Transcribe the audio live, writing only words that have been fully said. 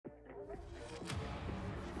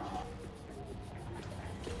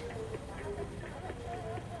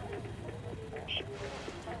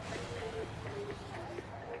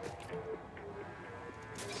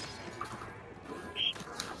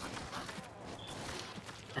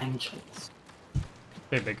Ancients.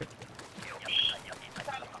 They're bigger.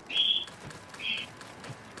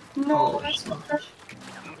 No, Oh, it's not.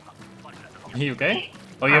 Are you okay?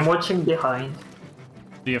 Oh, you I'm have, watching behind.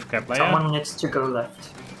 do you have crab layer? Someone needs to go left.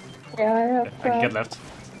 yeah, I have I can get left.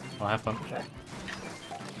 I'll have fun. Okay.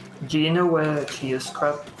 Do you know where to use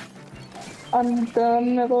crab? on the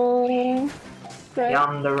middle. Right? Yeah,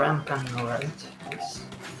 on the ramp and the right. Yes.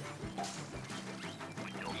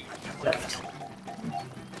 Left.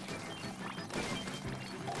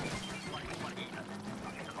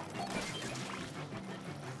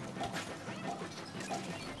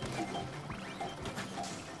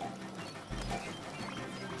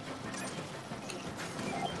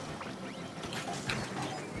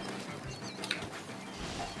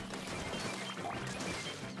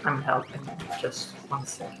 I'm helping. Just 1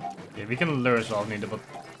 second. Yeah, we can lure as well, need about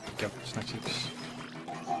get snack chips.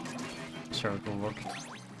 Sure, it will work.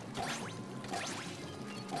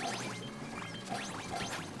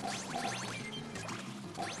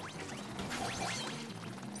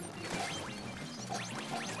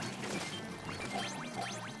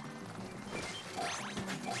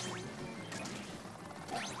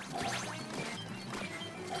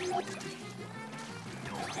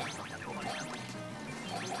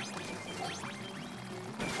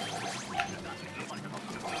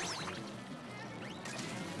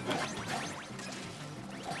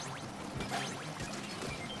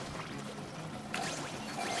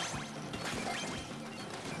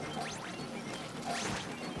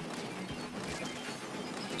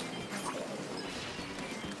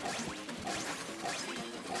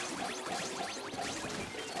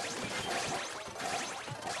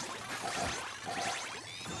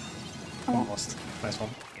 Almost. Nice one.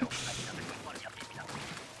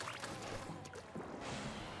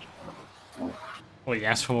 Oh, you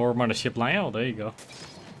asked for more ship line? Oh, there you go.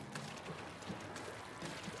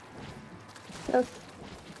 Yes.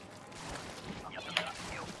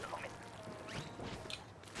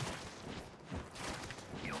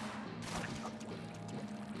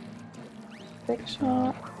 Big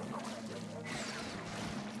shot.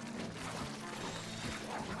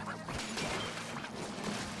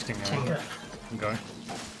 I'm going.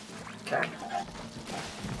 Okay.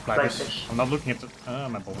 Fly Fish. fish. I'm not looking at the.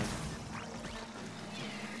 My ball.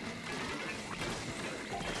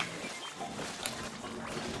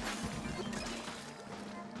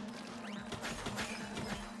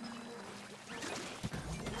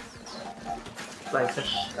 Fly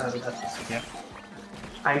fish. Left. Yeah.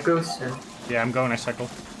 I go soon. Yeah, I'm going. I cycle.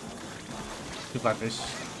 Two fly fish.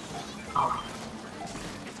 Oh.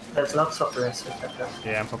 There's lots of reset at that.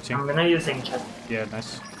 Yeah, I'm focusing. I'm gonna use Junction. Yeah,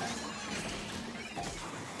 nice.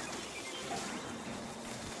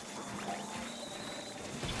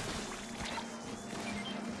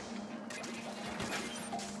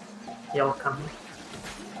 You'll come.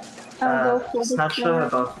 I'll go for It's the not sure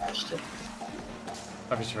fly. about fish too.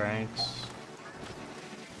 That is right.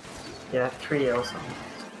 Yeah, 3 also.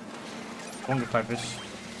 One good fly fish.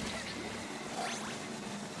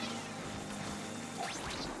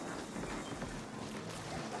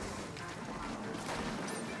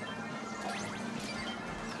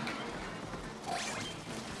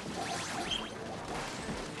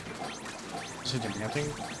 Is it jumping, I think?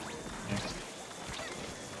 Yeah.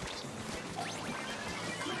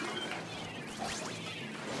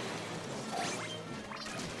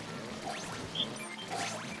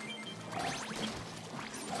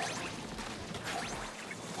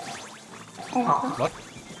 Oh, What?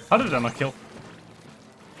 How did I not kill?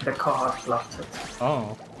 the car blocked it.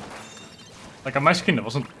 Oh. Like on my screen it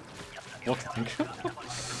wasn't walking.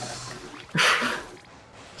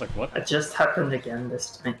 It's like what? It just happened again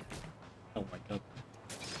this time. Oh my god.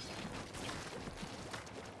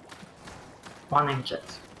 1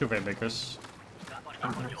 inject. Two very bakers. Oh,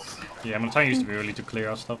 nice. Yeah, I'm trying to use the early to clear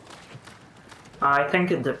our stuff. I think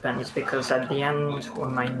it depends because at the end we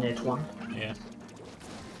might need one. Yeah.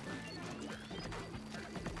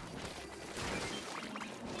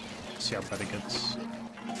 See how bad it gets.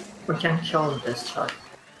 We can kill this shark.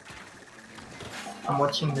 I'm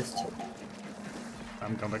watching this too.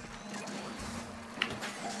 I'm coming back.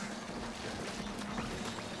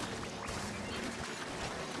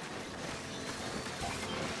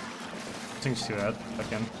 Things to add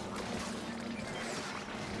again.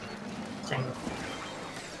 Dang.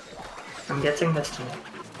 I'm getting this too.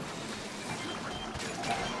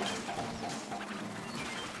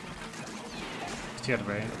 It's the other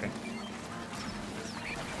way, okay.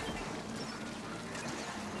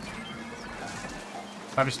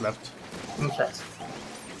 Five is left. Okay.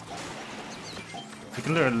 You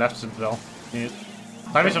can lure left as well. Yeah.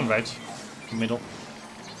 Five is on right. Middle.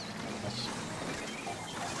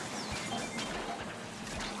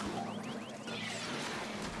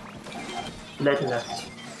 Lead left.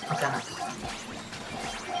 Okay, nice.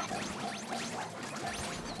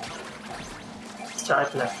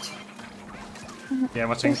 Stripe left. Yeah,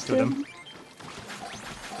 watching to them.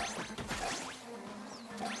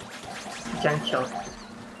 Can kill.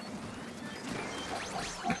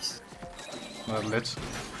 Another lit.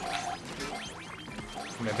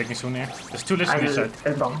 They're picking soon here. There's 2 lits on each side.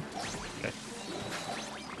 I'll bomb. Okay.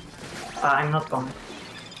 I'm not bombed.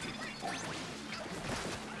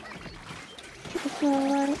 It's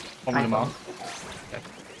alright. Bomb them all. Okay.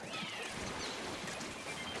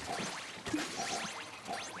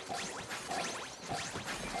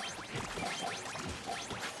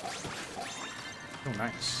 Oh,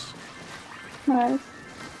 nice. Nice.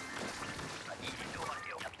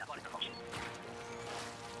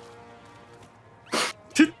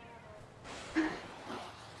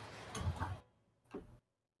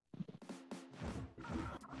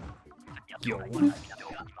 Yo.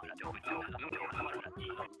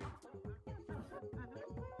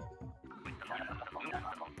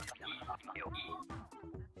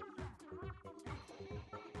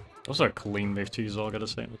 Also a clean wave 2 as well, I gotta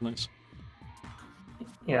say, it was nice.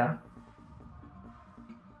 Yeah.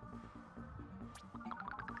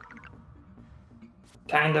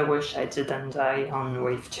 Kinda wish I didn't die on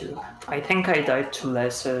wave 2. I think I died to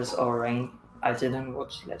lessers or rain. I didn't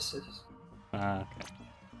watch lessers. Ah, okay.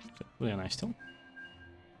 Really nice too.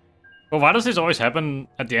 Well, why does this always happen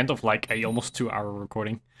at the end of like a almost 2-hour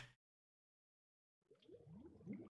recording?